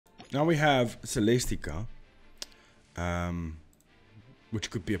Now we have Celestica,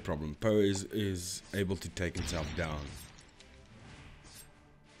 which could be a problem. Po is able to take himself down.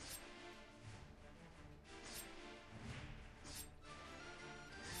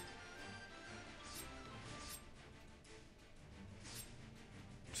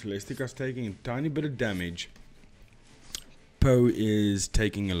 Celestica's taking a tiny bit of damage. Po is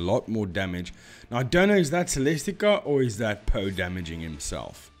taking a lot more damage. Now I don't know, is that Celestica or is that Po damaging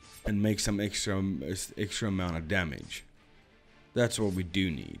himself and make some extra amount of damage? That's what we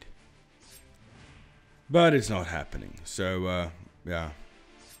do need. But it's not happening. So yeah.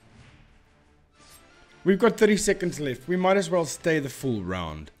 We've got 30 seconds left. We might as well stay the full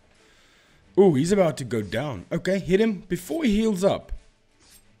round. Ooh, he's about to go down. Okay, hit him before he heals up.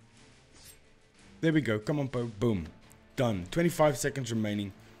 There we go. Come on, Po. Boom. Done. 25 seconds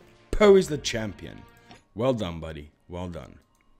remaining. Po is the champion. Well done, buddy. Well done.